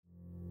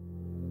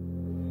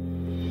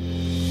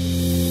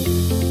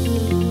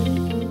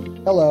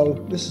Hello,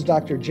 this is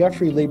Dr.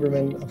 Jeffrey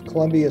Lieberman of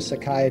Columbia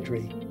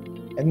Psychiatry,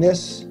 and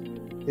this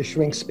is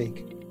Shrink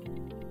Speak.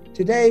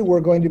 Today,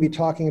 we're going to be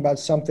talking about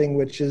something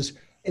which is,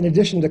 in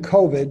addition to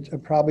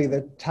COVID, probably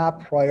the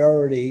top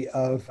priority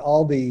of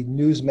all the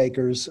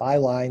newsmakers'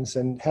 bylines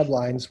and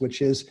headlines,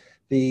 which is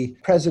the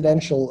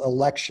presidential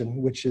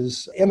election, which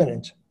is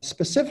imminent.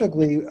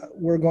 Specifically,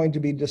 we're going to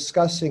be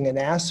discussing an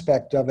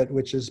aspect of it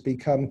which has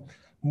become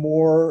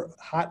more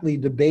hotly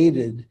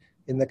debated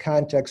in the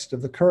context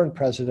of the current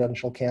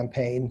presidential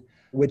campaign,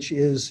 which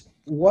is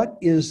what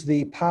is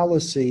the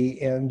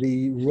policy and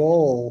the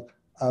role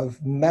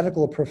of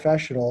medical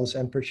professionals,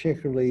 and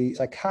particularly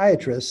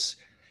psychiatrists,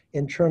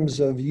 in terms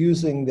of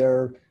using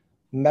their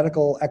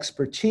medical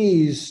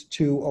expertise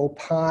to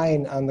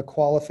opine on the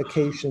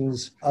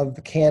qualifications of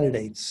the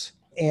candidates.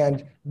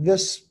 And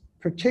this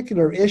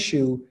particular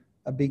issue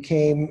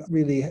became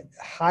really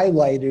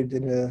highlighted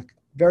in a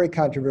very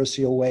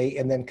controversial way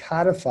and then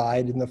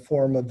codified in the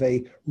form of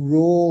a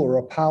rule or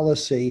a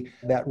policy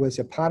that was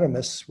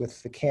eponymous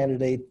with the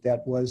candidate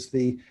that was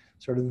the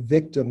sort of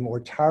victim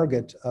or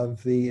target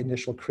of the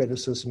initial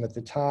criticism at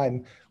the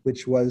time,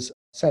 which was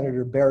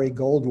Senator Barry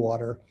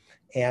Goldwater,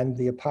 and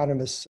the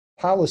eponymous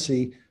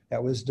policy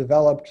that was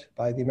developed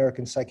by the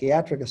American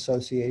Psychiatric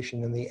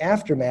Association in the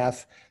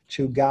aftermath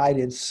to guide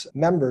its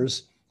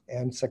members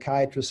and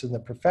psychiatrists in the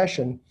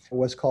profession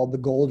was called the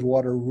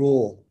Goldwater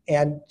Rule.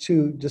 And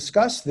to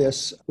discuss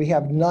this, we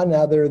have none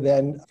other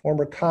than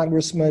former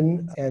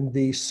Congressman and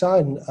the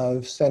son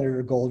of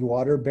Senator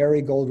Goldwater,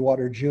 Barry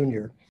Goldwater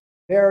Jr.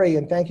 Barry,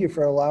 and thank you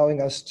for allowing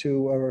us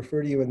to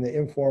refer to you in the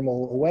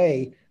informal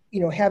way.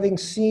 Having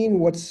seen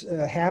what's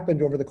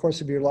happened over the course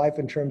of your life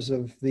in terms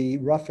of the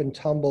rough and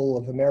tumble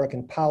of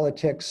American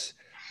politics,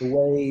 the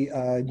way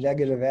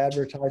negative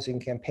advertising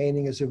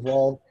campaigning has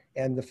evolved,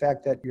 and the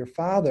fact that your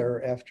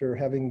father, after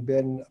having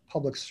been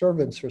public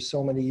servants for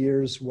so many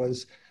years,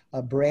 was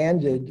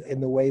branded in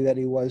the way that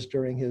he was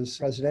during his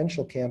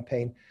presidential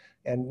campaign,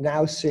 and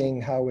now seeing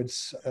how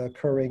it's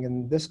occurring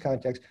in this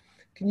context.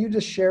 Can you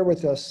just share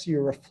with us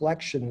your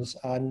reflections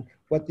on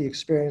what the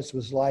experience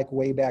was like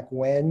way back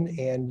when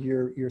and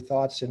your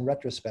thoughts in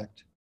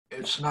retrospect?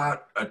 It's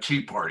not a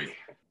tea party.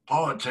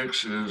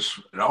 Politics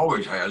it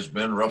always has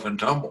been rough and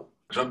tumble.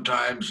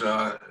 Sometimes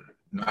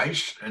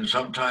nice and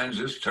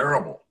sometimes it's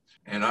terrible.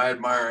 And I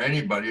admire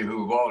anybody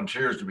who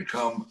volunteers to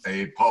become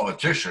a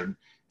politician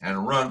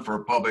and run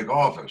for public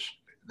office.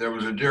 There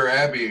was a Dear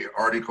Abby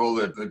article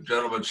that the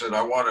gentleman said,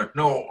 I want to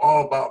know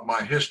all about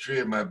my history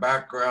and my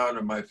background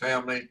and my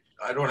family.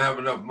 I don't have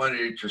enough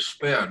money to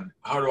spend.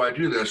 How do I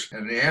do this?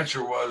 And the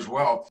answer was,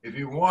 well, if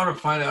you want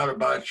to find out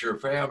about your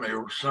family,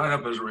 sign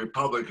up as a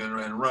Republican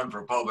and run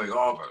for public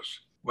office.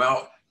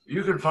 Well,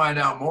 you can find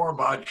out more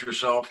about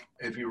yourself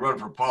if you run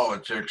for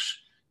politics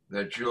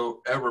that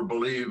you'll ever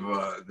believe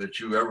that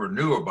you ever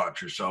knew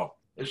about yourself.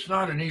 It's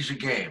not an easy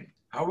game.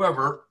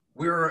 However,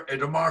 we're a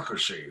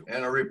democracy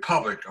and a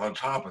republic on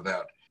top of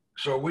that.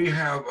 So we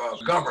have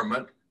a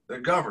government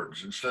that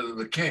governs instead of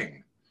the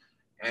king.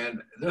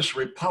 And this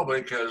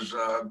republic has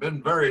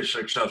been very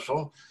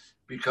successful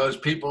because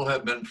people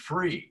have been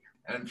free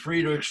and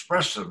free to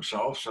express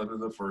themselves under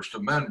the First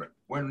Amendment.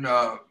 When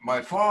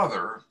my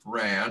father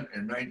ran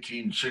in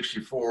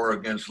 1964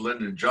 against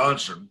Lyndon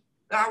Johnson,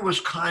 that was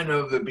kind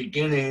of the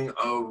beginning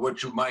of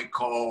what you might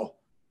call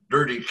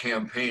dirty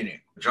campaigning.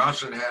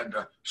 Johnson had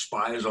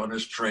spies on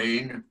his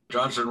train.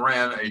 Johnson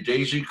ran a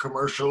Daisy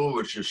commercial,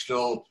 which is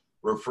still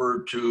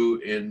referred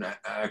to in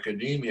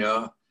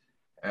academia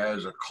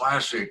as a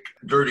classic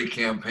dirty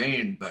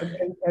campaign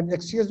thing. And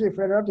excuse me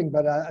for interrupting,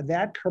 but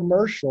that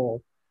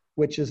commercial,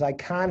 which is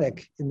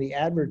iconic in the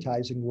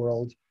advertising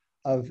world,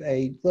 of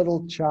a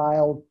little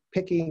child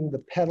picking the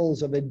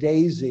petals of a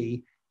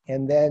daisy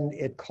and then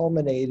it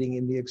culminating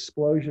in the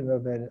explosion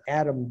of an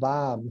atom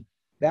bomb,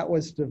 that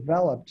was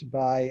developed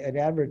by an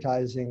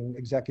advertising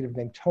executive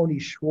named Tony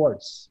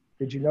Schwartz.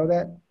 Did you know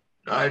that?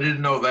 I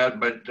didn't know that,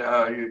 but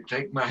you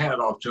take my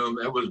hat off to him.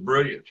 That was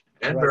brilliant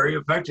and very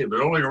effective.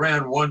 It only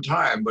ran one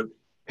time, but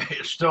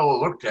it's still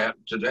looked at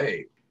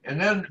today.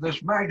 And then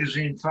this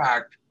magazine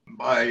Fact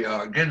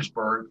by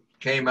Ginsburg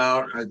came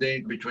out, I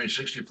think, between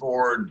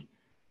 64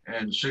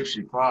 and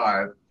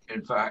 65.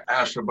 In fact,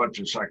 asked a bunch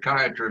of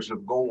psychiatrists if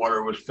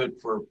Goldwater was fit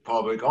for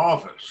public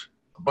office.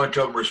 A bunch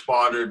of them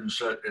responded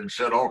and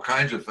said all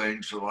kinds of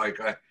things. So like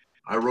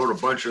I wrote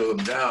a bunch of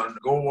them down.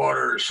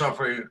 Goldwater is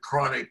suffering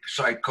chronic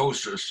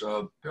psychosis,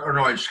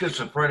 paranoid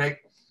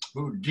schizophrenic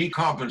who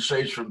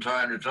decompensates from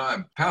time to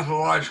time.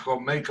 Pathological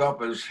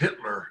makeup as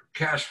Hitler,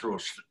 Castro,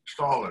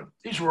 Stalin.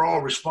 These were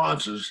all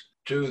responses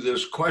to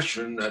this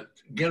question that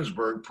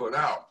Ginsburg put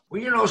out.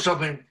 Well, you know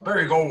something?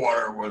 Barry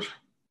Goldwater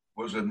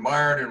was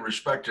admired and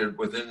respected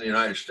within the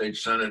United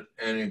States Senate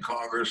and in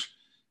Congress.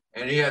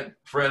 And he had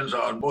friends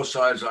on both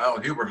sides of the aisle.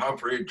 Hubert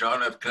Humphrey,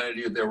 John F.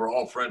 Kennedy, they were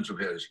all friends of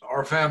his.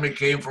 Our family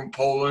came from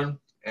Poland.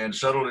 and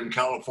settled in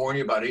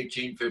California about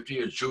 1850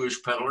 as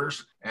Jewish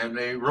peddlers. And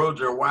they rode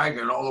their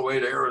wagon all the way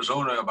to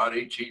Arizona about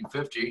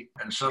 1850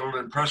 and settled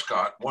in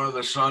Prescott. One of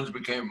the sons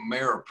became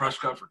mayor of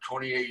Prescott for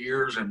 28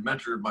 years and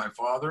mentored my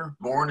father.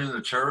 Born in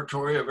the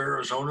territory of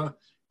Arizona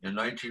in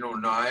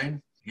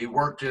 1909, he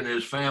worked in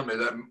his family.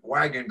 That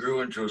wagon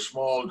grew into a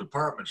small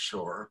department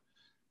store.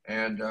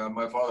 And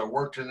my father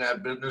worked in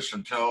that business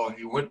until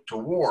he went to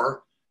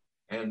war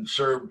and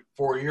served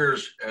 4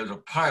 years as a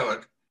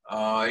pilot.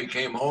 He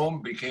came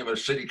home, became a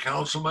city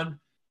councilman,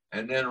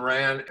 and then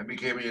ran and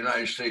became a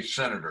United States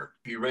senator.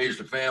 He raised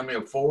a family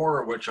of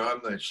 4, of which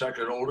I'm the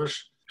second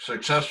oldest,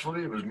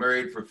 successfully. He was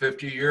married for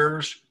 50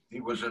 years.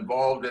 He was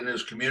involved in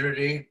his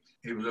community.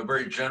 He was a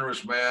very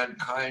generous man,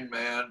 kind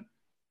man,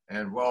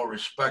 and well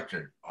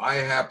respected. I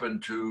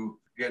happened to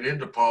get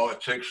into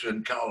politics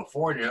in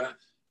California,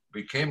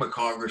 became a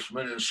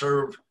congressman, and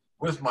served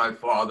with my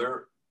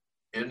father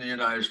in the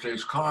United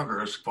States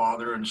Congress,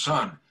 father and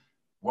son.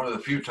 One of the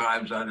few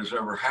times that has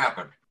ever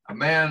happened. A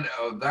man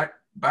of that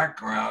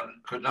background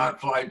could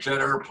not fly jet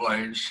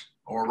airplanes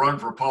or run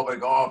for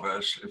public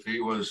office if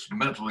he was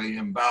mentally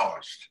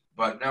imbalanced.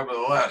 But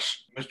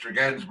nevertheless, Mr.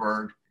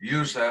 Ginsburg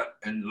used that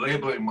in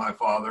labeling my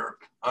father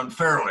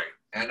unfairly.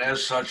 And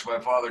as such, my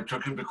father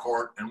took him to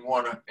court and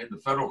won in the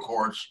federal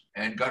courts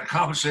and got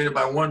compensated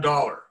by $1,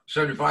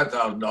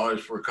 $75,000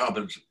 for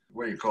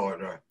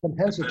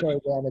compensatory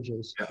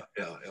damages.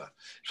 Yeah.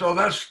 So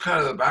that's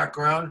kind of the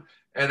background.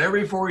 And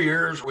every 4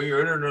 years, we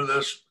enter into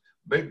this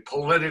big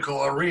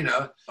political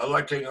arena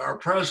electing our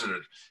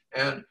president.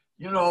 And,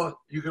 you know,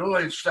 you can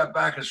only step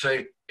back and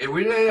say,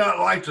 we may not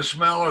like the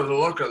smell or the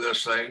look of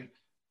this thing,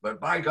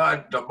 but by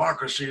God,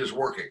 democracy is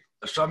working.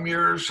 Some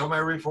years,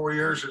 every 4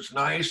 years, it's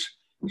nice.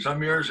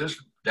 Some years,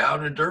 it's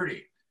down and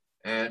dirty.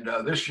 And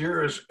this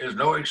year is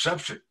no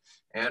exception.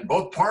 And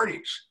both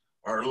parties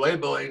are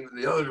labeling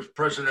the other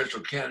presidential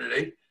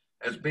candidate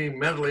as being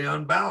mentally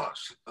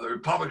unbalanced. The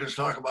Republicans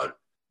talk about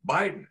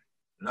Biden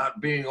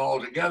not being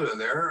all together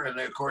there. And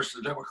of course,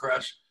 the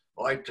Democrats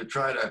like to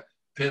try to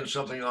pin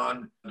something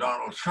on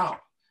Donald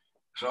Trump.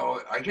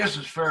 So I guess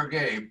it's fair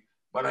game,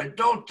 but I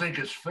don't think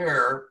it's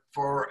fair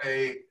for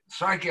a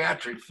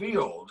psychiatric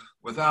field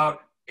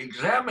without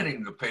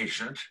examining the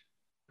patient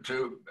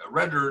to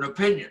render an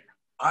opinion.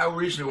 I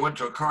recently went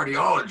to a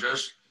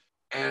cardiologist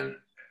and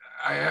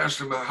I asked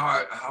him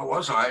how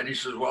was I, and he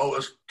says, well,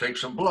 let's take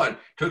some blood.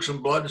 Took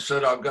some blood and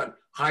said, I've got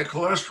high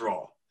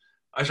cholesterol.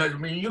 I said, I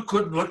mean, you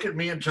couldn't look at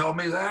me and tell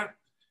me that?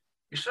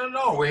 He said,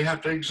 no, we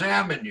have to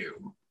examine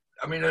you.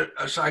 I mean,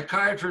 a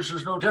psychiatrist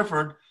is no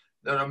different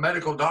than a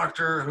medical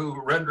doctor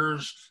who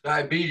renders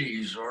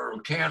diabetes or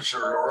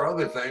cancer or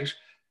other things.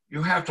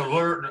 You have to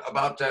learn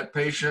about that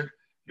patient.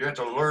 You have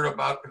to learn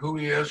about who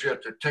he is. You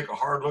have to take a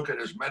hard look at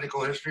his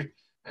medical history,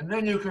 and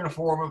then you can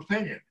form an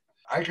opinion.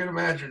 I can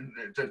imagine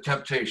the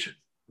temptation.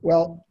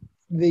 Well,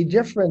 the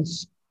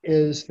difference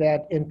is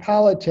that in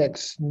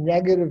politics,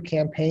 negative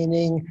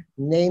campaigning,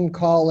 name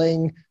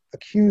calling,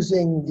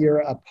 accusing your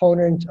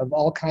opponent of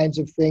all kinds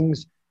of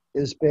things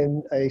has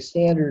been a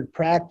standard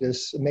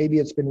practice. Maybe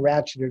it's been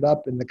ratcheted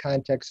up in the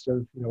context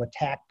of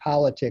attack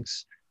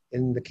politics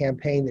in the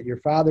campaign that your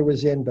father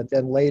was in, but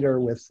then later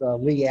with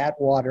Lee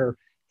Atwater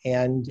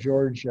and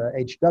George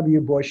H.W.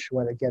 Bush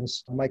went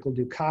against Michael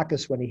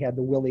Dukakis when he had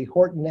the Willie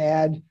Horton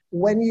ad.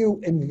 When you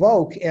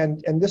invoke,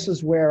 and this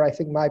is where I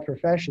think my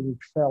profession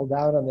fell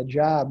down on the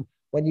job,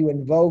 when you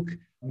invoke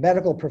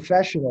medical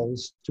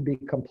professionals to be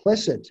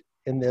complicit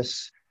in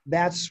this,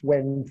 that's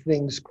when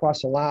things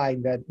cross a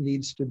line that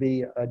needs to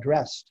be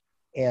addressed.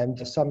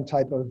 And some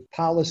type of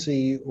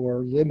policy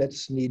or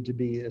limits need to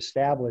be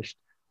established.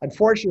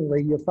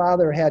 Unfortunately, your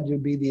father had to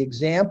be the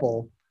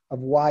example of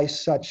why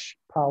such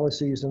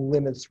policies and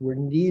limits were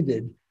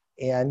needed.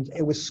 And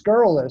it was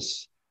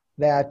scurrilous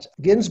that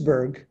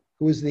Ginsburg,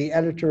 who was the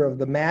editor of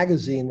the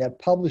magazine that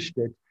published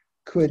it,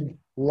 could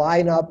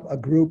line up a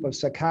group of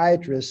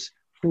psychiatrists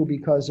who,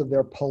 because of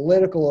their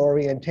political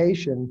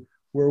orientation,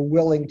 were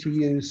willing to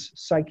use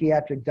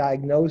psychiatric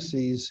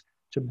diagnoses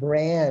to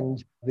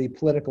brand the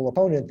political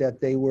opponent that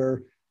they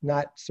were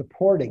not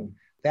supporting.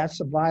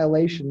 That's a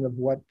violation of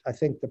what I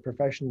think the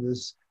profession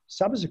has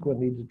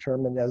subsequently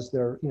determined as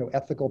their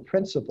ethical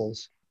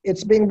principles.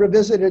 It's being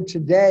revisited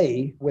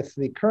today with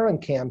the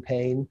current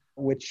campaign,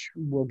 which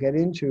we'll get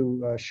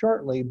into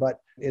shortly, but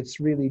it's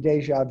really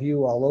deja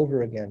vu all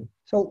over again.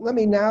 So let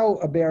me now,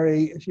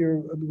 Barry, if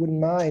you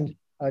wouldn't mind,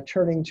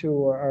 turning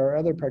to our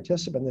other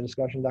participant in the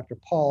discussion, Dr.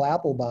 Paul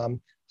Applebaum.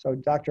 So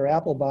Dr.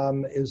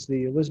 Applebaum is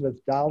the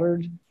Elizabeth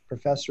Dollard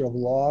Professor of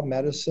Law,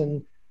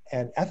 Medicine,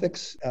 and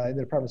Ethics in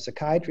the Department of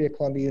Psychiatry at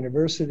Columbia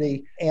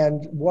University,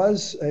 and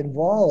was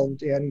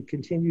involved and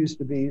continues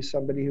to be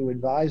somebody who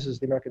advises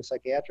the American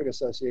Psychiatric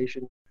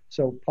Association.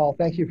 So Paul,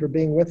 thank you for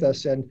being with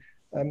us. And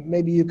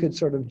maybe you could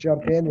sort of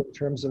jump in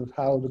terms of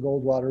how the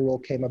Goldwater Rule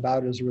came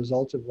about as a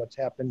result of what's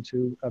happened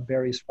to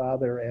Barry's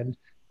father and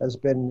has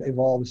been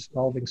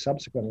evolving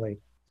subsequently.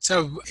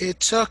 So it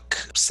took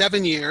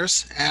 7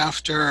 years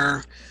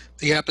after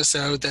the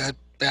episode that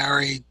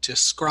Barry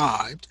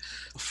described,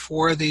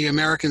 for the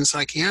American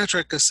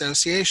Psychiatric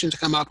Association to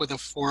come up with a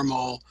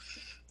formal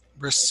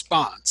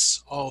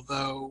response.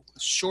 Although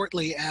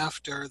shortly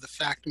after the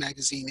Fact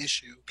magazine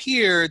issue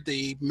appeared,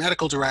 the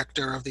medical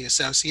director of the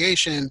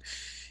association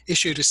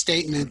issued a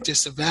statement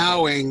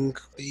disavowing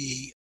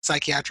the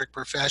psychiatric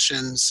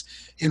profession's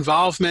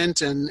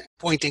involvement and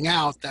pointing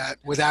out that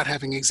without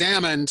having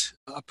examined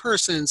a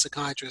person,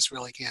 psychiatrists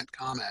really can't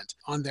comment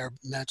on their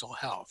mental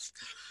health.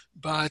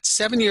 But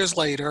 7 years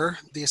later,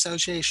 the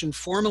association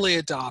formally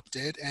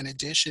adopted an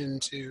addition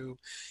to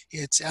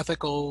its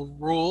ethical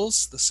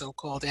rules, the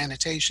so-called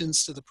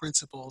annotations to the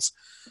principles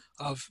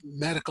of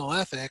medical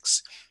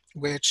ethics,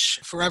 which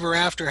forever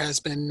after has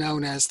been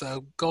known as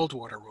the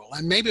Goldwater Rule.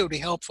 And maybe it would be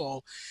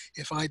helpful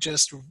if I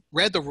just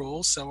read the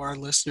rules so our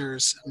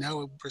listeners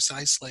know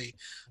precisely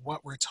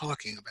what we're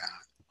talking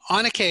about.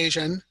 On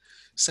occasion,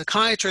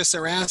 psychiatrists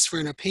are asked for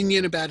an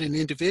opinion about an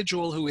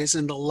individual who is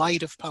in the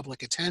light of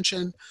public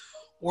attention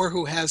or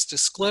who has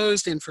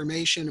disclosed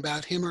information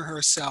about him or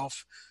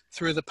herself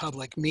through the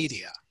public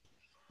media.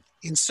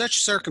 In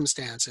such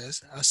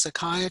circumstances, a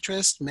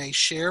psychiatrist may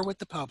share with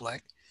the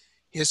public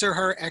his or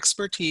her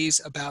expertise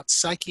about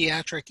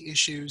psychiatric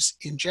issues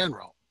in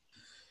general.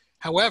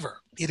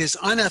 However, it is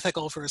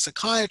unethical for a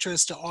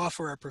psychiatrist to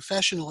offer a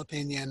professional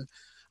opinion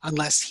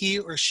unless he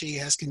or she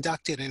has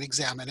conducted an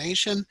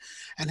examination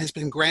and has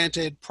been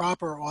granted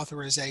proper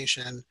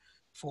authorization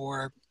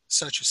for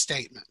such a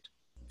statement.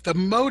 The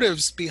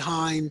motives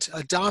behind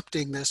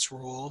adopting this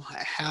rule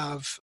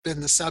have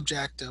been the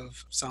subject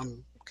of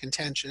some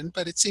contention,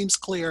 but it seems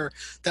clear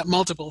that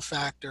multiple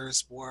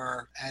factors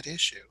were at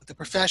issue. The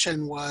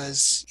profession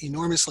was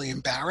enormously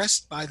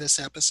embarrassed by this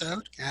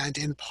episode, and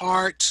in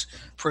part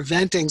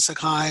preventing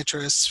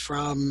psychiatrists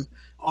from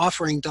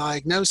offering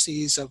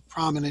diagnoses of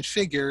prominent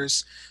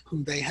figures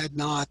whom they had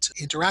not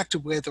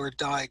interacted with or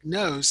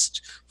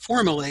diagnosed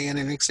formally in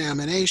an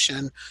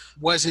examination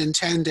was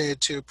intended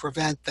to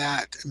prevent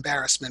that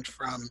embarrassment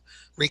from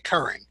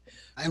recurring.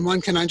 And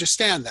one can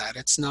understand that.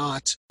 It's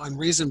not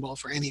unreasonable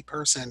for any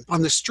person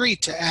on the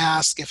street to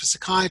ask if a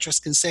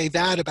psychiatrist can say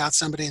that about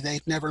somebody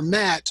they've never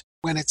met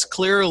when it's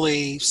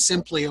clearly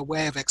simply a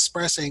way of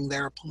expressing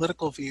their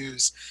political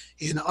views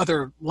in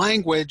other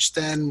language.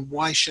 Then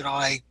why should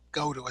I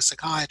go to a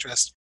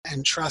psychiatrist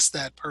and trust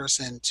that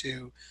person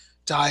to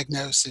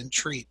diagnose and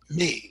treat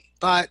me?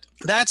 But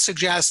that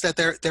suggests that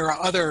there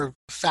are other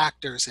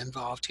factors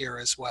involved here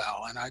as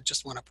well, and I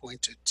just want to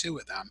point to two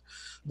of them.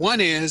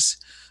 One is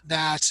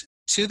that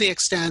to the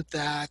extent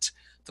that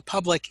the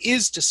public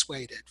is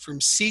dissuaded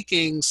from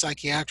seeking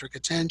psychiatric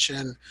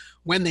attention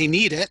when they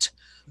need it,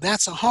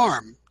 that's a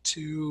harm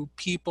to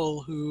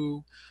people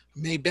who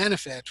may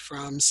benefit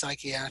from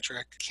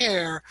psychiatric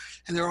care,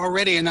 and there are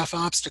already enough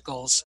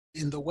obstacles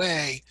in the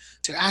way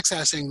to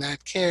accessing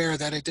that care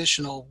that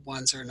additional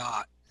ones are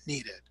not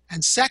needed.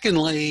 And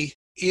secondly,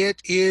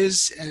 it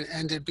is,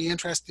 and it'd be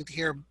interesting to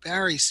hear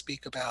Barry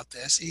speak about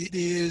this, it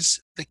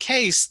is the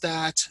case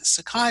that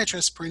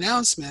psychiatrists'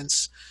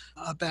 pronouncements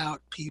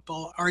about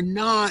people are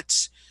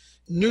not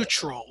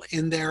neutral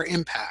in their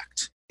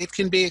impact. It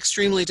can be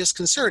extremely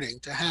disconcerting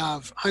to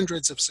have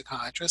hundreds of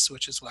psychiatrists,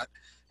 which is what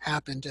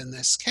happened in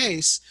this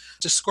case,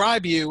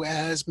 describe you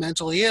as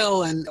mentally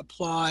ill and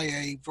apply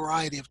a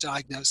variety of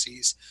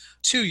diagnoses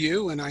to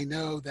you. And I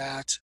know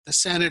that the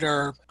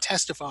senator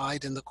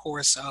testified in the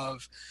course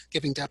of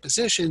giving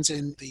depositions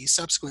in the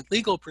subsequent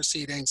legal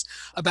proceedings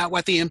about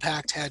what the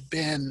impact had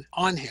been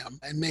on him.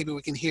 And maybe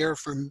we can hear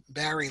from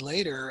Barry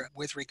later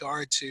with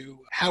regard to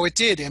how it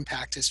did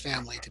impact his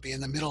family to be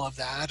in the middle of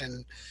that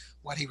and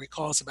what he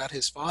recalls about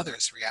his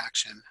father's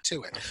reaction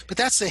to it. But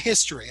that's the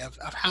history of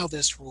how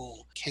this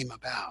rule came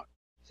about.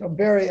 So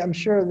Barry, I'm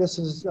sure this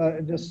is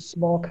just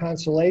small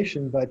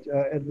consolation, but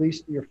at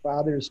least your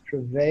father's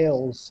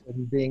travails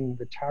in being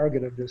the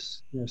target of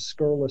this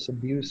scurrilous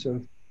abuse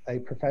of a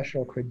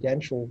professional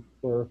credential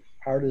for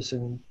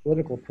partisan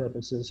political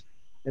purposes,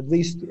 at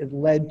least it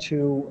led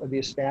to the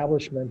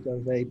establishment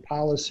of a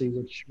policy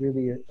which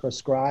really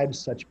prescribes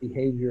such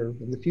behavior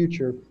in the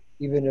future,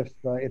 even if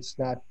it's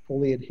not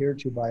fully adhered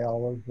to by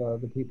all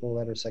of the people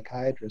that are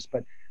psychiatrists.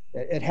 But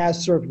it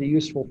has served a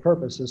useful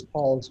purpose, as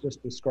Paul has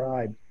just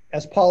described.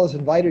 As Paul has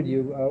invited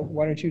you,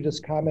 why don't you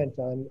just comment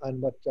on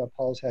what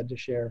Paul's had to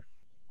share?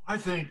 I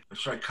think a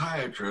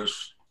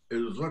psychiatrist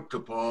is looked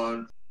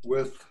upon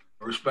with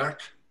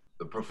respect.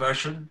 The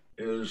profession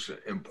is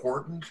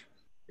important.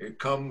 It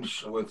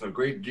comes with a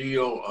great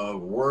deal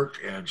of work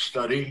and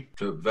study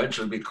to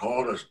eventually be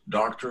called a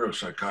doctor of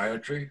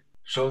psychiatry.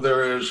 So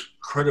there is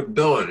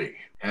credibility.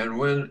 And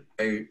when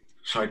a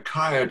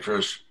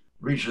psychiatrist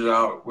reaches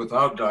out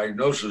without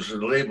diagnosis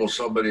and labels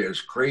somebody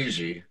as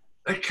crazy,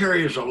 that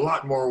carries a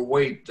lot more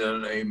weight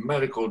than a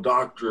medical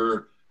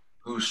doctor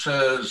who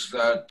says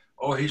that,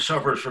 oh, he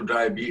suffers from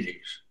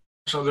diabetes.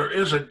 So there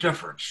is a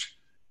difference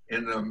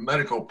in the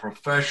medical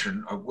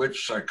profession of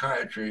which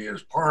psychiatry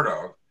is part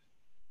of.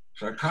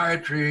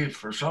 Psychiatry,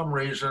 for some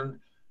reason,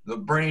 the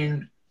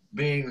brain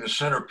being the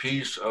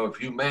centerpiece of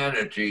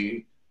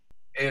humanity,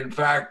 in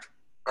fact,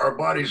 our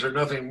bodies are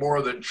nothing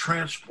more than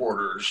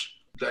transporters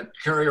that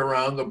carry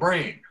around the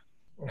brain.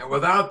 And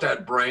without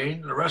that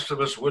brain, the rest of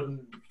us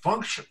wouldn't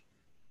function.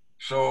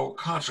 So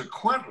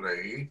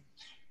consequently,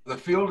 the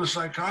field of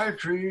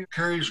psychiatry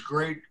carries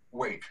great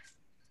weight.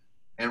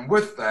 And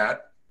with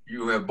that,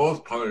 you have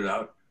both pointed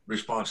out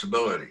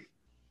responsibility.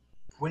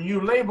 When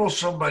you label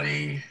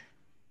somebody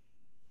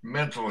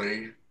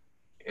mentally,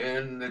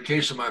 in the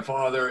case of my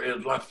father,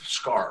 it left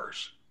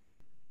scars.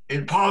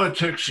 In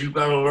politics, you've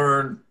got to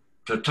learn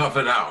to tough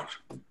it out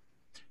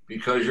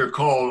because you're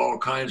called all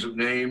kinds of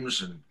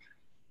names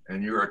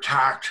and you're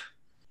attacked.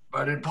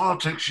 But in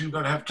politics, you've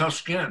got to have tough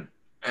skin.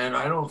 And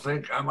I don't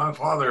think my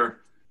father,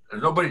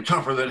 there's nobody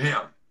tougher than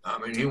him. I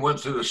mean, he went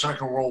through the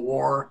Second World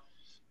War.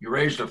 He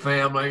raised a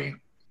family.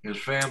 His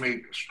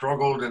family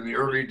struggled in the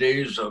early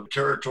days of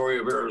territory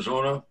of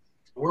Arizona.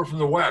 We're from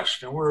the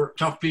West, and we're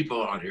tough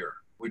people out here.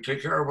 We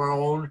take care of our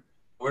own.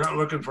 We're not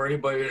looking for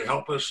anybody to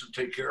help us and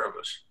take care of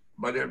us.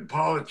 But in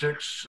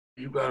politics,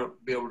 you've got to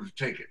be able to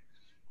take it.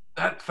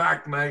 That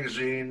Fact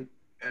magazine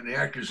and the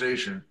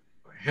accusation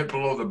hit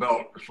below the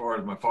belt as far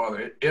as my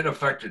father. It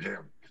affected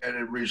him, and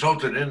it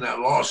resulted in that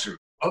lawsuit.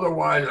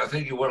 Otherwise, I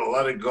think he would have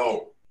let it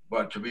go.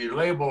 But to be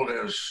labeled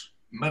as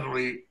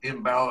mentally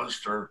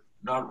imbalanced or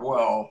not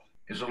well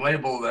is a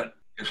label that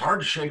is hard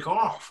to shake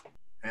off.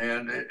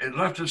 And it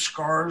left its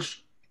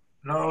scars,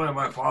 not only on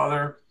my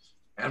father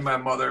and my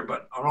mother,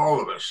 but on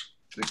all of us,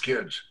 the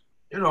kids.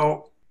 You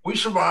know, we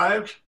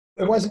survived.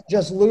 It wasn't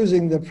just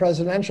losing the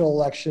presidential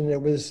election,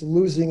 it was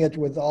losing it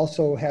with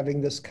also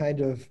having this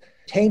kind of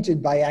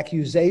tainted by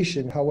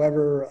accusation,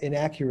 however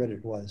inaccurate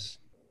it was.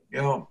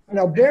 You know,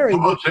 now, Barry, in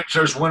politics,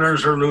 there's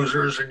winners or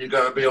losers, and you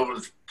got to be able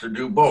to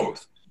do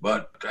both.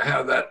 But to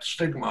have that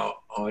stigma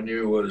on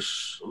you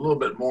was a little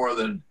bit more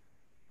than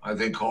I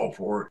think called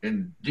for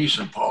in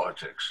decent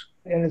politics.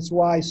 And it's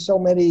why so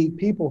many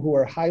people who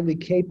are highly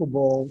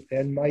capable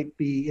and might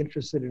be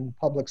interested in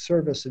public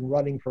service and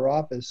running for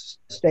office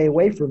stay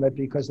away from it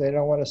because they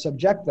don't want to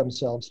subject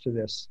themselves to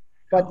this.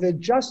 But the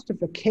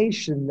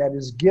justification that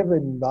is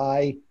given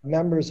by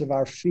members of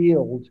our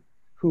field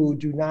who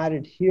do not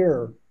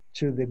adhere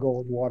to the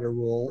Goldwater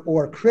Rule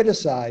or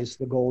criticize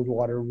the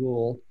Goldwater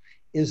Rule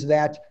is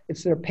that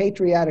it's their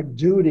patriotic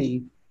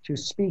duty to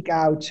speak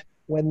out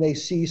when they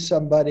see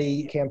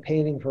somebody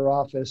campaigning for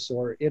office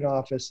or in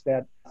office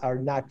that are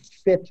not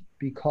fit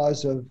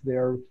because of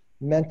their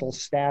mental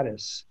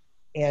status.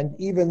 And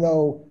even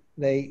though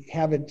they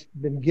haven't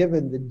been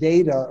given the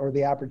data or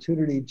the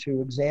opportunity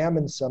to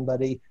examine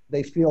somebody,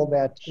 they feel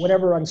that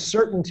whatever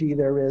uncertainty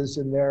there is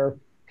in their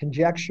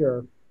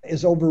conjecture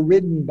is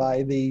overridden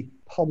by the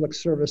public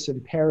service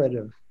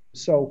imperative.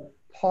 So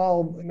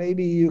Paul,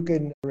 maybe you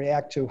can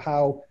react to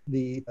how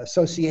the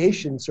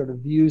association sort of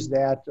views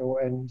that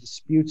and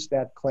disputes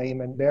that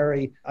claim. And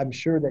Barry, I'm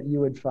sure that you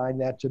would find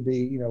that to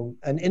be,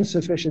 an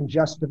insufficient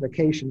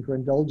justification for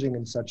indulging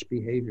in such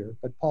behavior.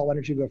 But Paul, why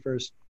don't you go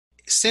first?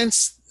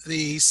 Since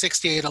the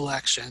 '68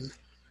 election,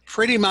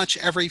 pretty much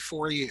every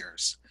 4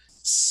 years,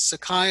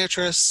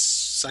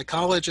 psychiatrists,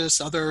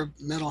 psychologists, other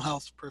mental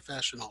health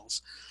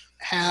professionals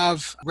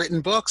have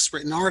written books,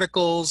 written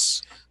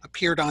articles,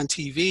 appeared on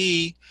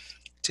TV,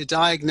 to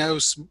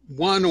diagnose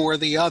one or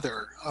the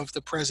other of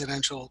the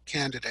presidential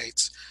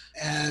candidates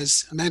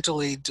as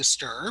mentally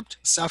disturbed,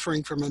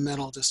 suffering from a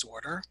mental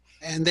disorder,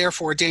 and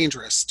therefore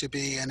dangerous to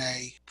be in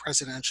a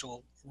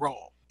presidential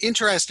role.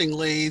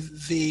 Interestingly,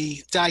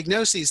 the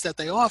diagnoses that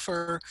they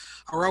offer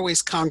are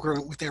always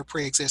congruent with their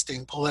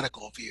pre-existing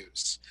political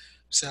views.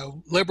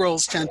 So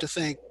liberals tend to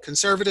think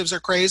conservatives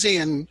are crazy,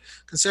 and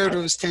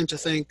conservatives tend to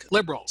think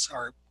liberals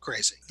are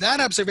crazy.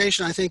 That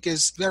observation, I think,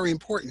 is very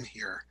important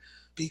here,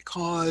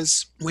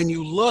 because when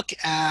you look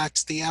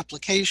at the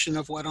application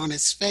of what on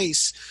its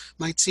face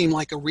might seem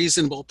like a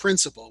reasonable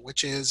principle,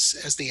 which is,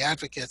 as the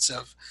advocates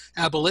of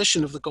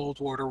abolition of the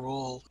Goldwater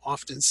Rule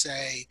often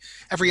say,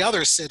 every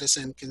other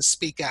citizen can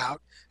speak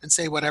out and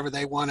say whatever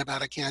they want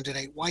about a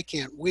candidate. Why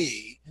can't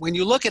we? When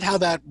you look at how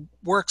that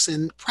works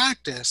in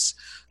practice,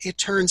 it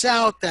turns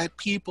out that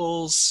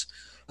people's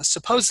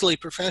supposedly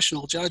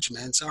professional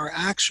judgments are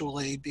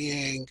actually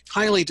being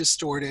highly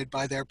distorted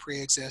by their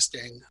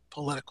pre-existing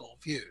political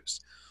views.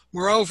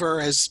 Moreover,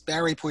 as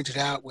Barry pointed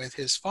out with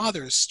his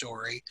father's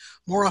story,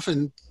 more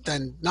often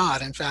than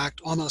not, in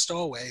fact, almost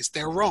always,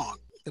 they're wrong.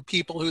 The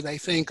people who they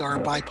think are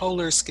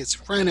bipolar,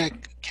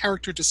 schizophrenic,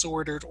 character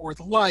disordered, or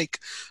the like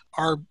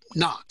are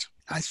not.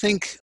 I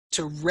think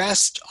to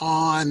rest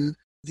on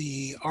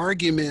the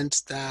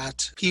argument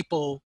that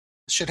people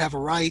should have a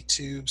right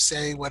to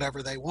say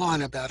whatever they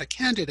want about a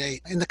candidate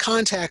in the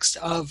context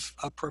of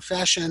a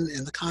profession,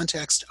 in the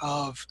context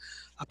of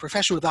a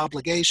profession with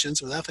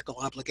obligations, with ethical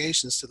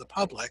obligations to the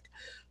public,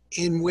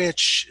 in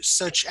which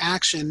such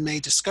action may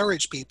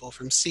discourage people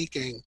from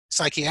seeking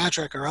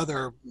psychiatric or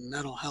other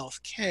mental health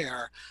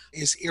care,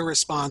 is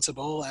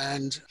irresponsible,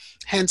 and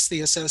hence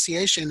the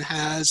association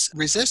has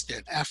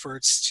resisted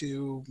efforts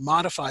to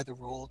modify the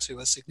rule to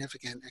a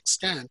significant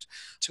extent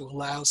to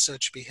allow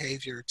such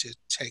behavior to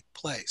take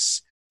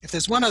place. If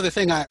there's one other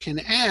thing I can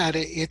add,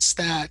 it's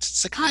that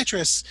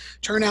psychiatrists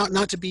turn out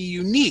not to be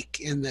unique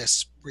in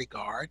this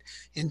regard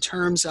in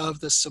terms of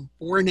the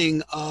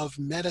suborning of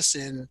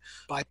medicine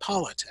by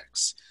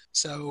politics.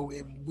 So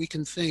we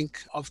can think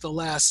of the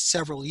last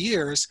several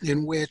years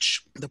in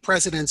which the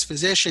president's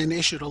physician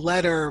issued a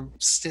letter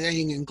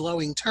saying in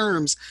glowing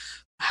terms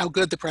how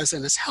good the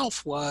president's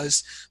health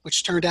was,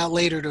 which turned out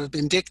later to have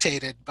been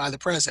dictated by the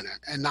president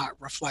and not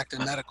reflect a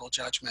medical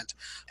judgment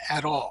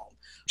at all.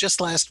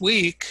 Just last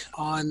week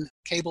on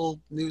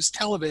cable news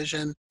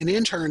television, an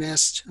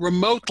internist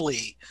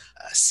remotely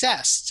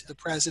assessed the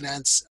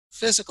president's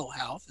physical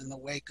health in the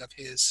wake of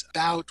his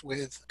bout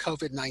with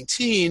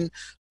COVID-19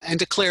 and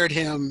declared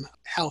him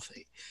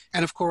healthy.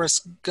 And of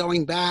course,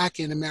 going back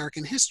in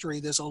American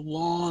history, there's a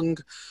long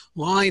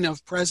line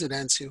of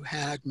presidents who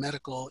had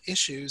medical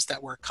issues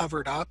that were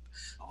covered up,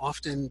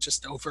 often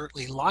just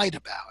overtly lied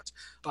about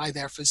by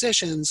their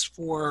physicians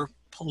for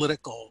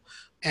political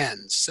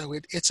ends. So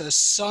it's a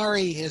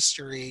sorry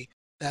history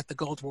that the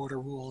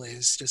Goldwater rule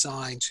is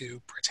designed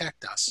to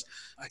protect us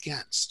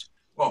against.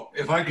 Well,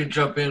 if I can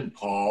jump in,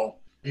 Paul,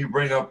 you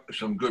bring up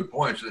some good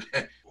points.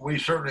 We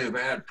certainly have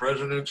had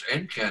presidents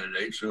and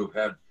candidates who have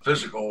had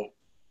physical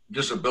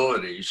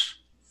disabilities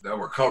that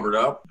were covered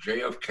up.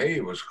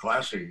 JFK was a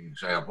classic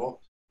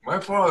example. My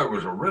father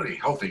was a really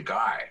healthy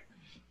guy.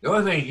 The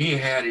only thing he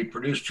had, he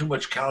produced too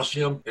much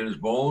calcium in his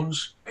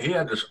bones. He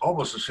had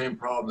almost the same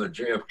problem that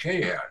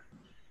JFK had.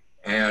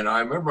 And I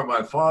remember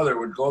my father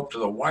would go up to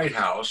the White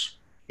House.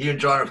 He and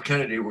John F.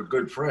 Kennedy were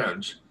good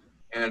friends.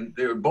 And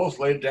they would both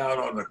lay down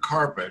on the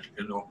carpet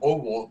in the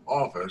Oval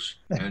Office.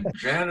 And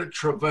Janet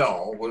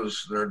Travell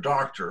was their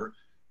doctor.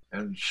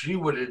 And she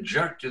would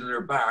inject in their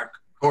back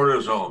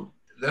cortisone.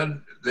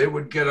 Then they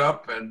would get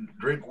up and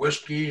drink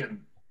whiskey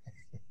and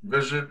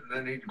visit, and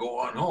then he'd go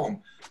on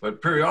home.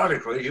 But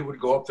periodically, he would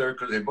go up there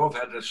because they both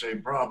had the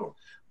same problem.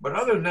 But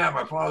other than that,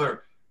 my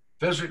father,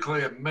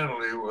 physically and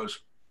mentally, was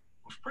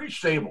pretty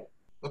stable.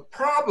 The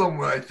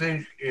problem, I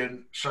think,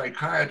 in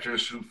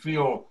psychiatrists who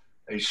feel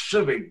a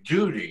civic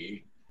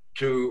duty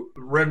to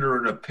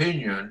render an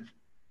opinion,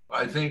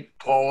 I think,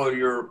 Paul,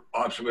 your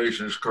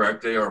observation is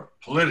correct. They are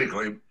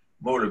politically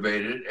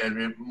motivated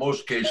and in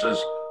most cases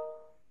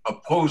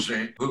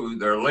opposing who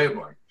they're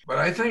labeling. But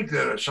I think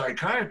that a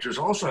psychiatrist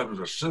also has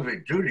a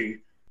civic duty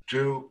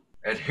to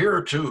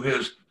adhere to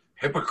his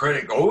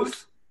Hippocratic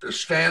oath, the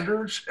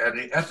standards and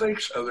the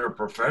ethics of their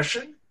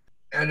profession.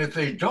 And if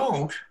they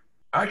don't,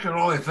 I can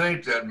only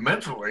think that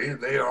mentally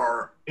they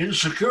are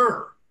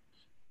insecure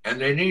and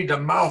they need to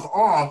mouth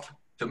off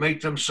to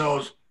make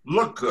themselves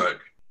look good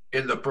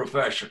in the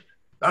profession.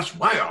 That's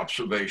my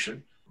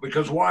observation,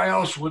 because why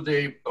else would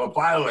they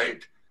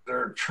violate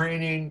their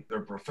training,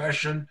 their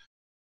profession?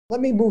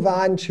 Let me move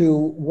on to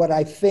what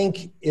I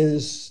think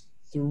is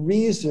the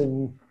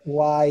reason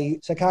why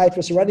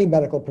psychiatrists or any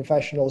medical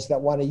professionals that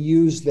want to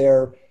use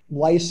their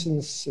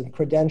license and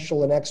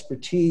credential and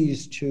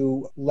expertise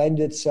to lend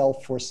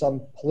itself for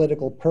some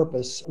political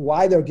purpose,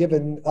 why they're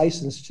given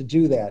license to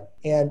do that.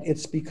 And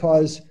it's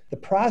because the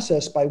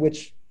process by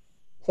which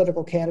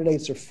political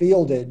candidates are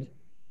fielded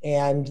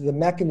and the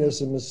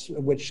mechanisms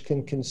which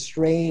can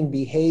constrain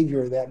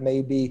behavior that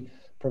may be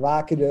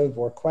provocative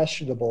or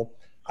questionable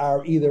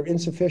are either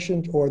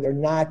insufficient or they're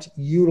not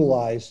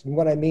utilized. And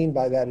what I mean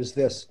by that is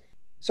this.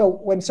 So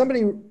when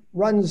somebody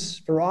runs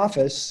for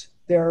office,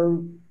 their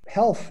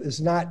health is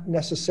not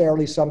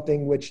necessarily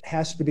something which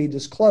has to be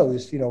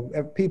disclosed. You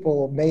know,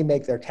 people may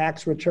make their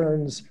tax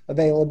returns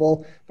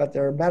available, but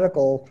their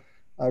medical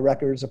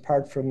records,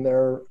 apart from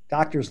their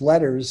doctor's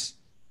letters,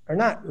 are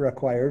not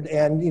required.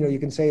 And, you know, you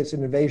can say it's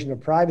an invasion of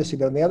privacy,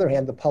 but on the other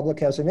hand, the public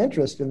has an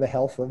interest in the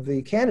health of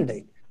the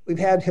candidate. We've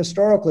had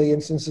historically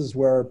instances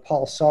where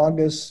Paul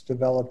Tsongas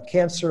developed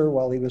cancer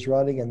while he was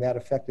running, and that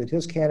affected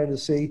his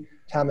candidacy.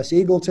 Thomas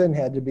Eagleton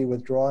had to be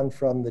withdrawn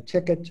from the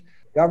ticket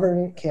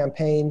government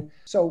campaign.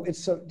 So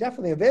it's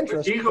definitely of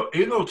interest.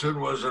 Eagleton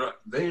was,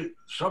 they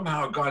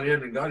somehow got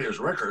in and got his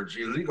records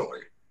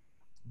illegally.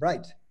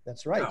 Right,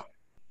 that's right. Yeah.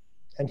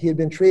 And he had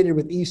been treated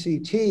with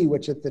ECT,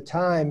 which at the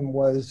time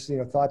was, you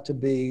know, thought to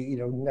be, you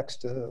know, next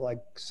to like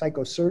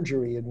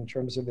psychosurgery in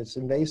terms of its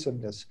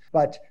invasiveness.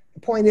 But the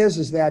point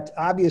is that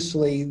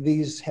obviously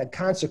these had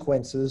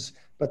consequences,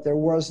 but there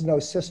was no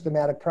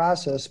systematic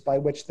process by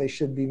which they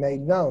should be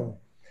made known.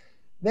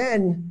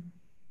 Then,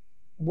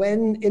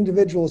 when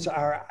individuals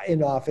are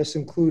in office,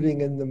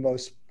 including in the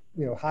most,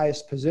 you know,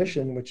 highest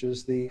position, which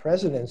is the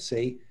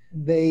presidency,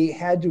 they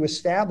had to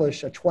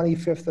establish a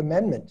 25th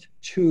Amendment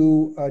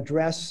to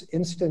address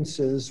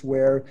instances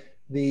where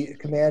the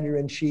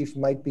commander-in-chief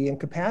might be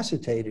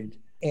incapacitated.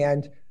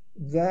 And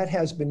that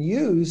has been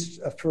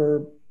used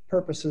for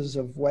purposes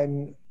of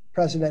when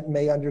president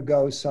may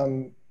undergo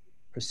some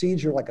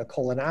procedure like a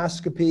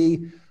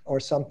colonoscopy or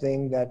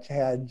something that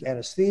had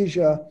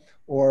anesthesia,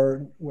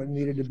 or what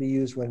needed to be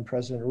used when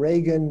President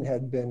Reagan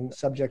had been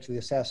subject to the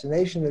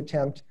assassination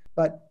attempt.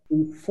 But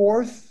the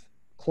fourth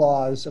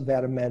clause of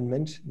that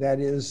amendment, that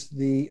is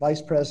the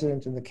vice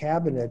president and the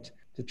cabinet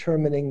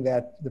determining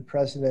that the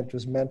president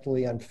was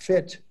mentally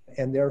unfit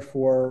and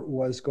therefore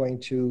was going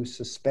to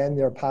suspend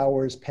their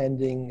powers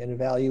pending an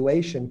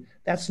evaluation.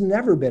 That's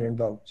never been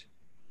invoked.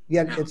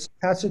 Yet it's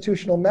a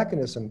constitutional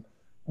mechanism.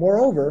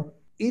 Moreover,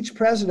 each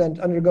president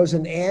undergoes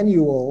an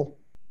annual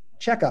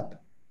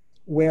checkup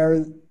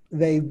where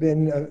they've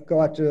been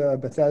go out to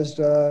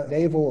Bethesda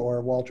Naval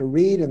or Walter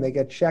Reed and they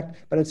get checked,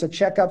 but it's a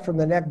checkup from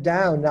the neck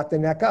down, not the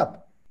neck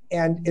up.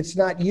 And it's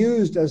not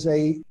used as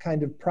a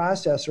kind of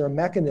process or a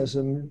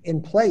mechanism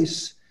in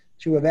place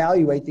to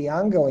evaluate the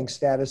ongoing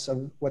status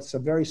of what's a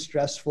very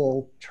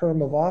stressful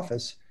term of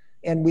office.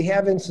 And we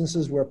have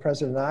instances where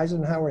President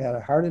Eisenhower had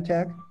a heart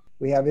attack.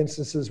 We have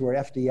instances where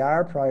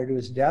FDR, prior to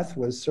his death,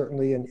 was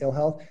certainly in ill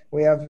health.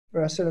 We have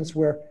precedents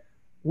where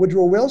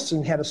Woodrow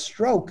Wilson had a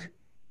stroke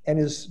and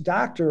his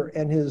doctor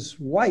and his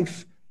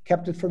wife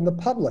kept it from the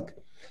public.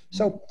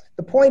 So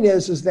the point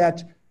is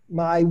that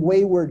my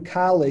wayward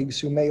colleagues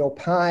who may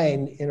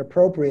opine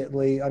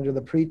inappropriately under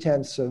the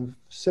pretense of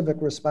civic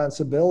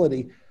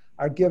responsibility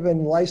are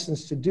given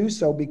license to do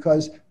so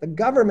because the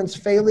government's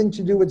failing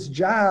to do its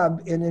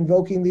job in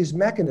invoking these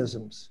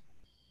mechanisms.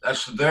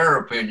 That's their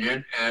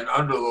opinion, and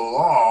under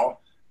the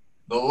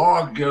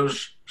law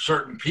gives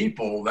certain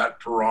people that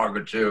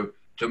prerogative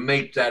to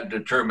make that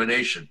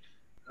determination.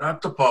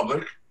 Not the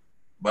public,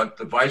 but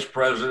the vice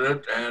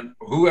president and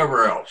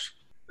whoever else.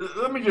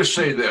 Let me just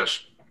say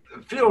this.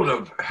 The field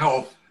of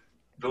health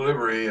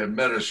delivery and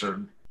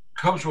medicine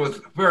comes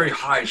with very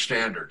high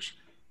standards.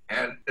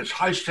 And it's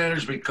high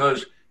standards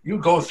because you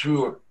go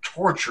through a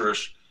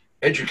torturous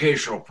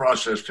educational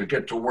process to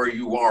get to where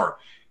you are.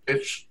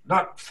 It's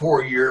not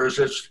 4 years,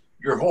 it's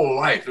your whole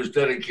life is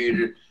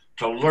dedicated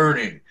to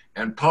learning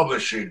and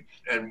publishing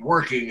and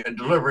working and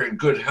delivering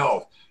good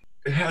health.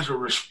 It has a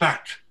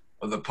respect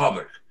of the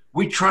public.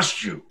 We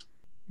trust you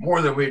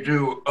more than we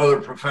do other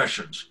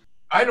professions.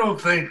 I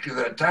don't think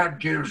that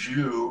gives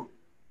you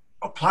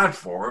a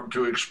platform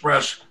to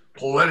express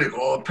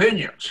political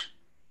opinions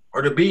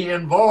or to be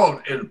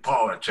involved in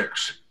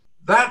politics.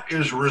 That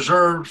is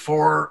reserved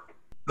for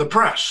the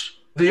press.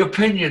 The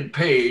opinion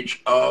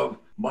page of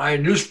my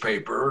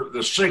newspaper,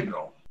 The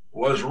Signal,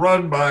 was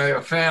run by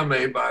a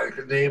family by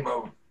the name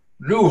of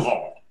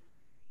Newhall.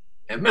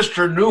 And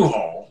Mr.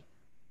 Newhall,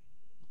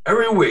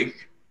 every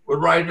week,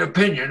 would write an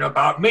opinion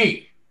about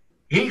me.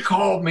 He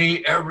called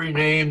me every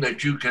name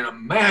that you can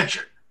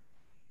imagine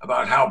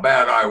about how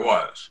bad I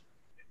was.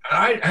 And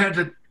I had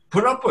to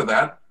put up with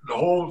that the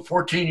whole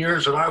 14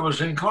 years that I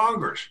was in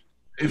Congress.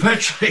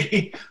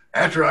 Eventually,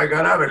 after I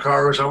got out of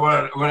Congress, I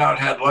went out and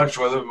had lunch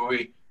with him, and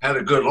we had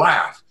a good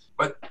laugh.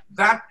 But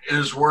that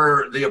is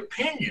where the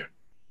opinion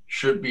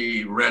should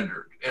be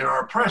rendered in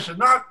our press, and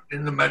not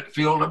in the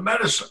field of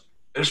medicine,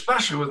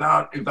 especially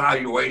without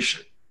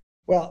evaluation.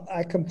 Well,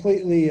 I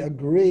completely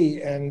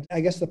agree. And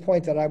I guess the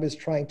point that I was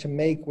trying to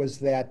make was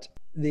that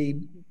the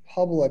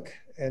public,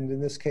 and in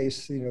this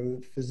case,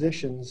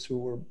 physicians who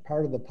were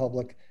part of the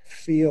public,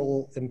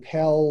 feel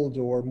impelled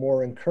or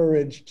more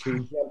encouraged to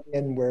jump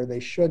in where they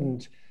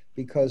shouldn't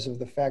because of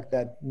the fact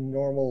that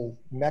normal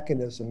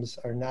mechanisms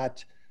are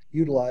not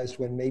utilized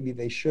when maybe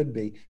they should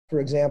be. For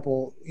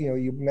example,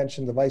 you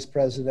mentioned the vice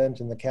president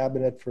and the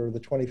cabinet for the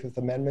 25th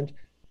Amendment.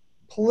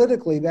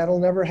 Politically, that'll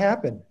never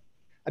happen.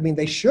 I mean,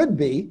 they should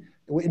be.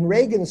 In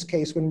Reagan's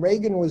case, when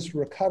Reagan was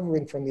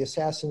recovering from the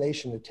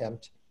assassination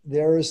attempt,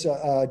 there's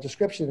a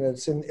description,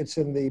 it's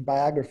in the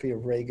biography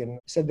of Reagan,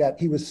 said that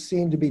he was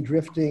seen to be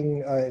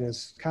drifting in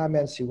his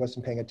comments. He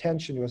wasn't paying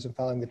attention. He wasn't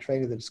following the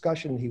train of the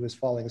discussion. He was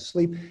falling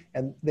asleep.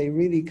 And they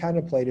really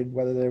contemplated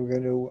whether they were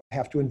going to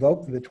have to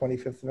invoke the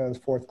 25th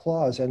Amendment's fourth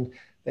clause. And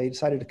they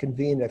decided to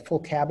convene a full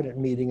cabinet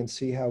meeting and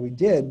see how he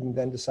did, and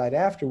then decide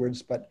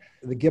afterwards. But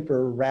the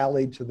Gipper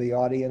rallied to the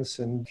audience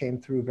and came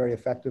through very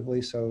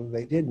effectively, so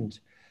they didn't.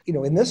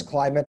 In this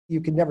climate,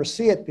 you can never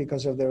see it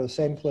because of their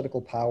same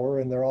political power,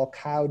 and they're all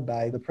cowed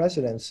by the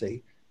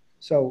presidency.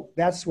 So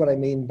that's what I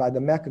mean by the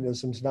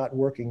mechanisms not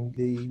working.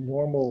 The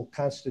normal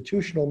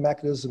constitutional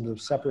mechanisms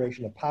of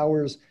separation of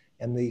powers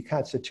and the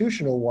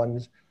constitutional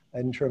ones,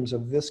 in terms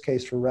of this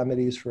case for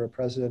remedies for a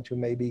president who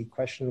may be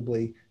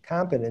questionably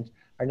competent,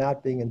 are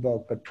not being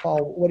invoked. But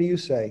Paul, what do you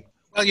say?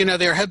 Well,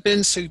 there have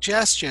been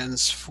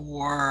suggestions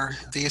for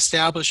the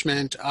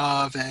establishment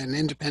of an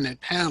independent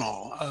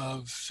panel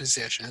of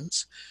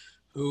physicians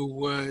who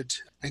would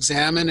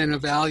examine and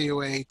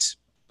evaluate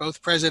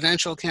both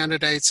presidential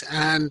candidates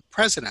and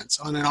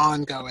presidents on an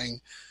ongoing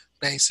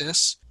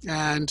basis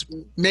and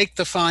make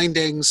the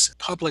findings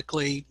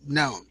publicly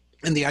known.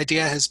 And the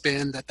idea has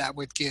been that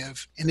would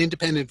give an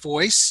independent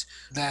voice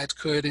that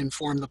could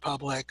inform the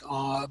public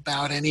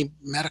about any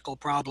medical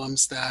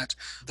problems that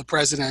the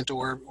president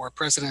or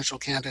presidential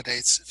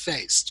candidates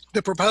faced.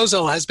 The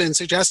proposal has been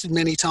suggested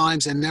many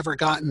times and never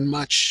gotten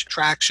much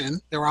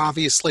traction. There are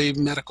obviously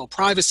medical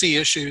privacy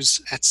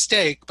issues at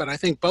stake, but I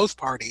think both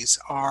parties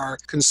are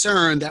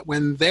concerned that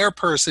when their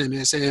person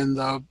is in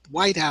the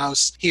White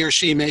House, he or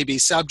she may be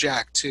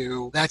subject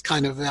to that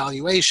kind of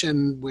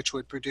evaluation, which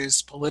would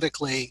produce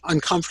politically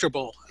uncomfortable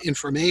uncomfortable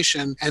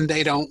information and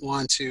they don't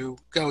want to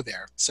go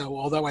there. So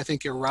although I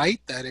think you're right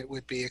that it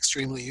would be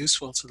extremely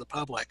useful to the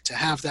public to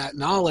have that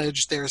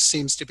knowledge, there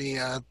seems to be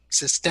a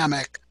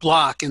systemic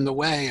block in the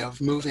way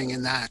of moving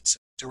in that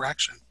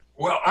direction.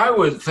 Well, I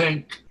would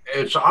think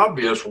it's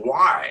obvious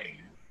why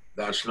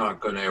that's not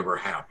going to ever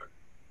happen.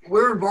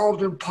 We're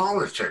involved in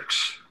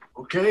politics,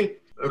 okay?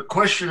 The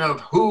question of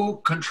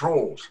who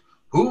controls,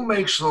 who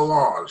makes the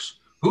laws,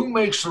 who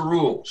makes the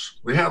rules.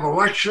 We have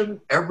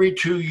election every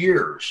 2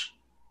 years.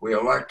 We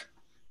elect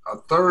a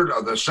third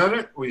of the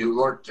Senate, we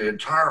elect the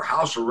entire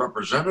House of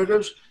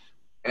Representatives,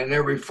 and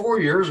every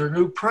 4 years a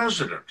new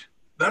president.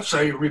 That's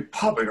a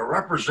republic, a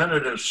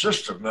representative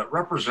system that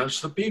represents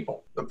the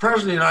people. The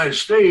President of the United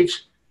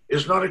States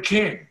is not a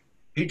king.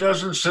 He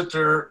doesn't sit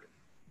there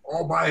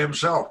all by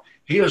himself.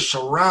 He is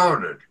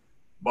surrounded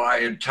by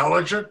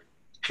intelligent,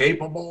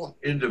 capable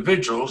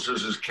individuals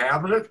as his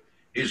cabinet.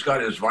 He's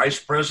got his vice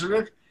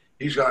president.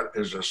 He's got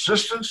his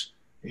assistants.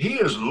 He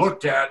is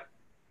looked at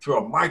through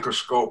a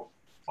microscope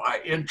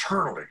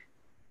internally.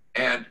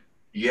 And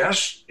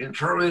yes,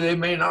 internally they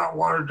may not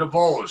want to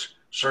divulge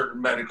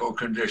certain medical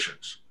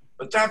conditions,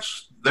 but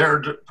that's their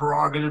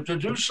prerogative to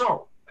do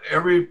so.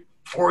 Every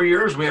 4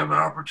 years we have an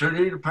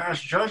opportunity to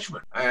pass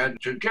judgment. And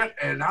to get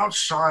an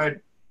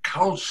outside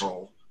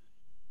counsel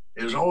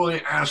is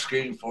only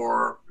asking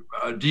for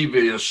a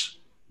devious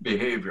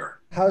behavior.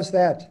 How's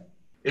that?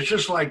 It's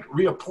just like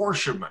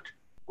reapportionment.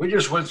 We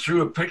just went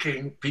through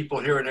picking people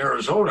here in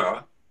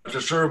Arizona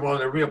to serve on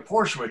the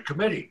reapportionment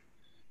committee.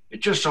 It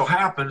just so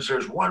happens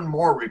there's one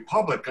more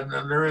Republican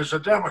than there is a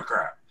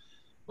Democrat.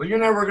 Well, you're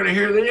never going to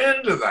hear the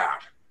end of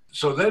that.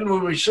 So then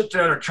when we sit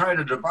there and try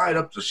to divide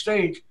up the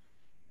state,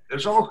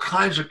 there's all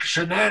kinds of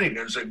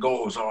shenanigans that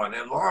goes on,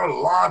 and a lot of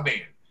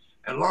lobbying,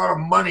 and a lot of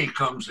money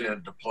comes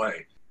into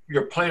play.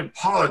 You're playing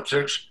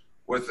politics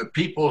with the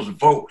people's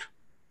vote.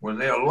 When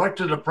they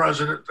elected the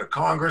president, the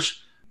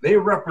Congress, they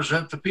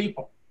represent the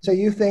people. So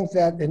you think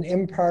that an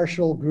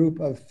impartial group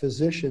of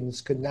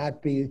physicians could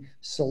not be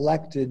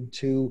selected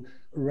to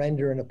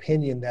render an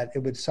opinion, that it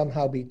would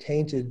somehow be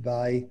tainted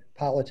by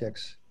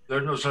politics?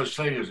 There's no such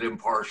thing as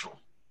impartial.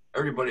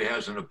 Everybody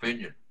has an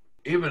opinion.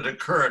 Even the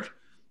current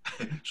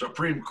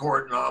Supreme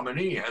Court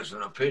nominee has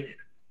an opinion.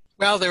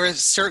 Well, there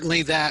is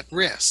certainly that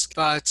risk,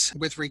 but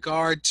with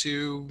regard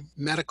to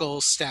medical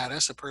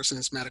status, a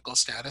person's medical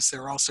status,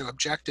 there are also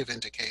objective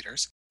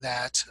indicators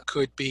that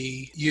could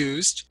be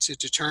used to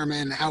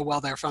determine how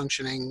well they're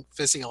functioning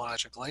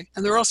physiologically.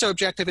 And there are also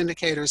objective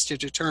indicators to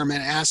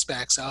determine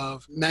aspects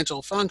of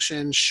mental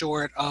function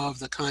short of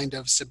the kind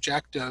of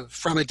subjective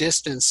from a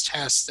distance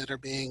tests that are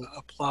being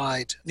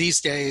applied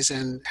these days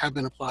and have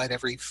been applied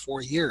every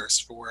 4 years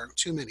for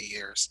too many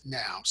years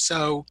now.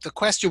 So the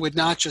question would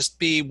not just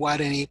be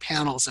what any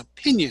panel's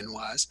opinion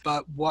was,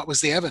 but what was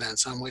the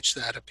evidence on which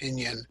that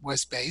opinion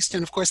was based.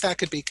 And of course, that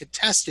could be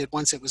contested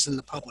once it was in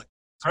the public.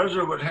 The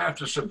president would have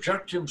to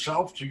subject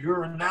himself to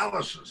your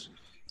analysis.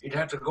 He'd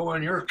have to go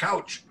on your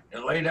couch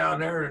and lay down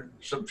there and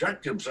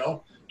subject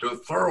himself to a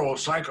thorough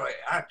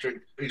psychiatric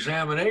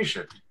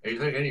examination. And you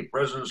think any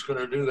president's going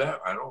to do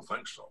that? I don't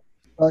think so.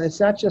 Well, it's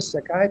not just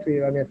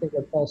psychiatry. I mean, I think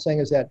what Paul's saying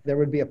is that there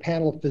would be a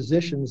panel of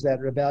physicians that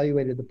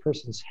evaluated the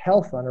person's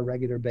health on a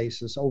regular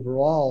basis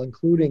overall,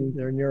 including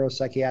their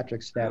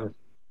neuropsychiatric status.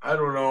 I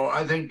don't know.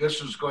 I think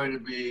this is going to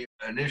be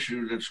an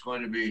issue that's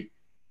going to be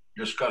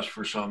discussed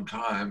for some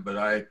time, but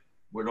I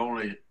would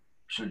only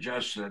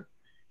suggest that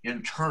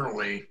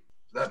internally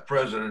that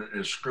president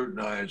is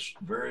scrutinized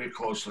very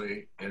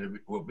closely, and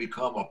it will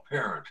become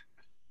apparent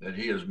that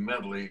he is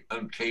mentally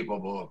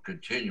incapable of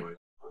continuing.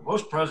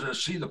 Most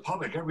presidents see the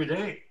public every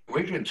day.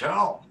 We can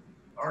tell.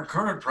 Our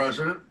current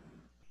president,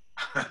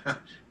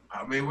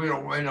 I mean, we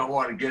don't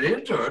want to get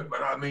into it,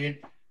 but I mean,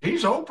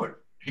 he's open.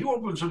 He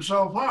opens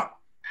himself up.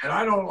 And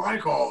I don't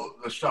like all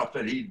the stuff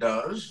that he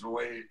does, the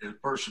way his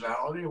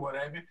personality or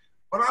whatever.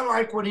 But I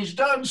like what he's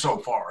done so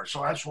far,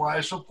 so that's why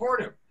I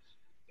support him.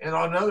 And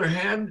on the other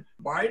hand,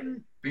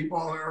 Biden, people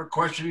are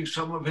questioning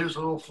some of his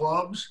little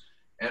flubs,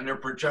 and they're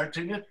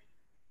projecting it.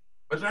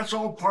 But that's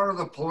all part of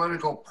the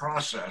political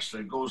process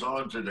that goes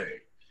on today.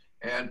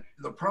 And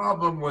the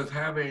problem with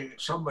having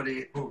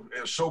somebody who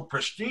is so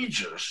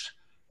prestigious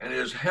and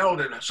is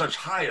held in such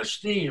high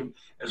esteem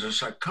as a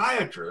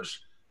psychiatrist,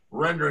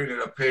 rendering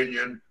an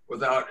opinion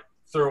without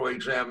thorough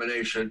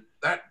examination,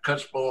 that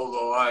cuts below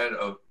the line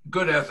of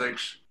good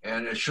ethics,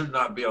 and it should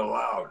not be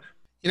allowed.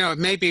 You know, it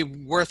may be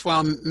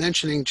worthwhile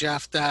mentioning,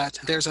 Jeff, that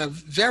there's a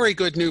very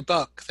good new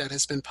book that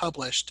has been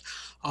published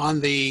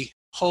on the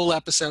whole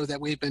episode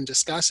that we've been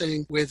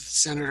discussing with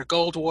Senator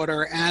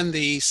Goldwater and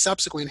the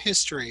subsequent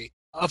history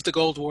of the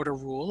Goldwater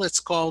rule. It's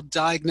called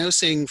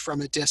Diagnosing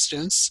from a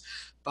Distance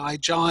by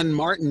John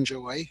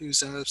Martinjoy,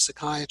 who's a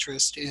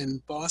psychiatrist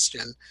in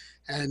Boston,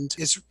 and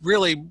is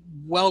really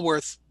well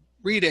worth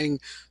reading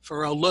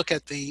for a look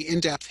at the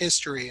in-depth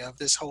history of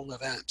this whole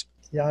event.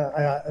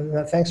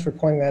 Yeah, thanks for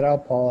pointing that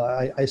out, Paul.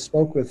 I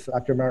spoke with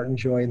Dr.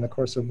 Martinjoy in the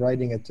course of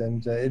writing it,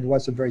 and it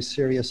was a very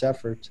serious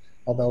effort,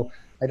 although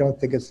I don't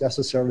think it's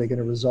necessarily going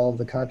to resolve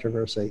the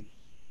controversy.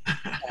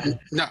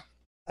 No.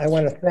 I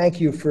want to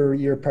thank you for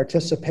your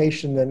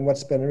participation in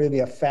what's been really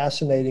a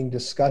fascinating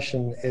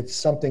discussion. It's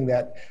something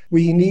that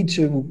we need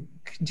to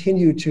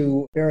continue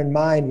to bear in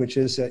mind, which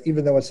is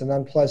even though it's an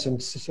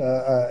unpleasant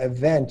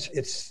event,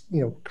 it's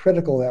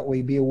critical that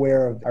we be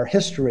aware of our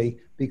history,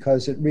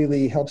 because it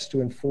really helps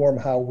to inform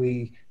how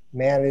we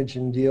manage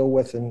and deal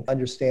with and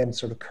understand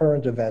sort of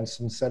current events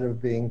instead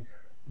of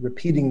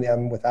repeating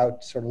them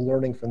without sort of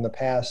learning from the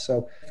past.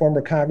 So,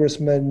 former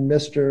Congressman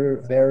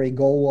Mr. Barry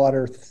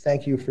Goldwater,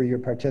 thank you for your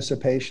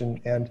participation.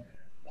 And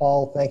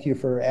Paul, thank you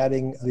for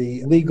adding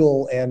the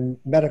legal and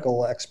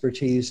medical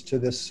expertise to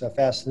this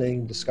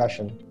fascinating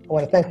discussion. I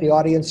want to thank the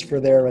audience for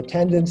their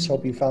attendance.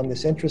 Hope you found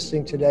this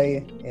interesting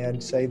today,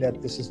 and say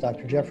that this is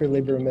Dr. Jeffrey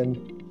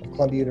Lieberman of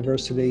Columbia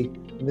University,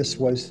 and this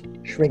was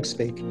Shrink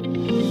Speak.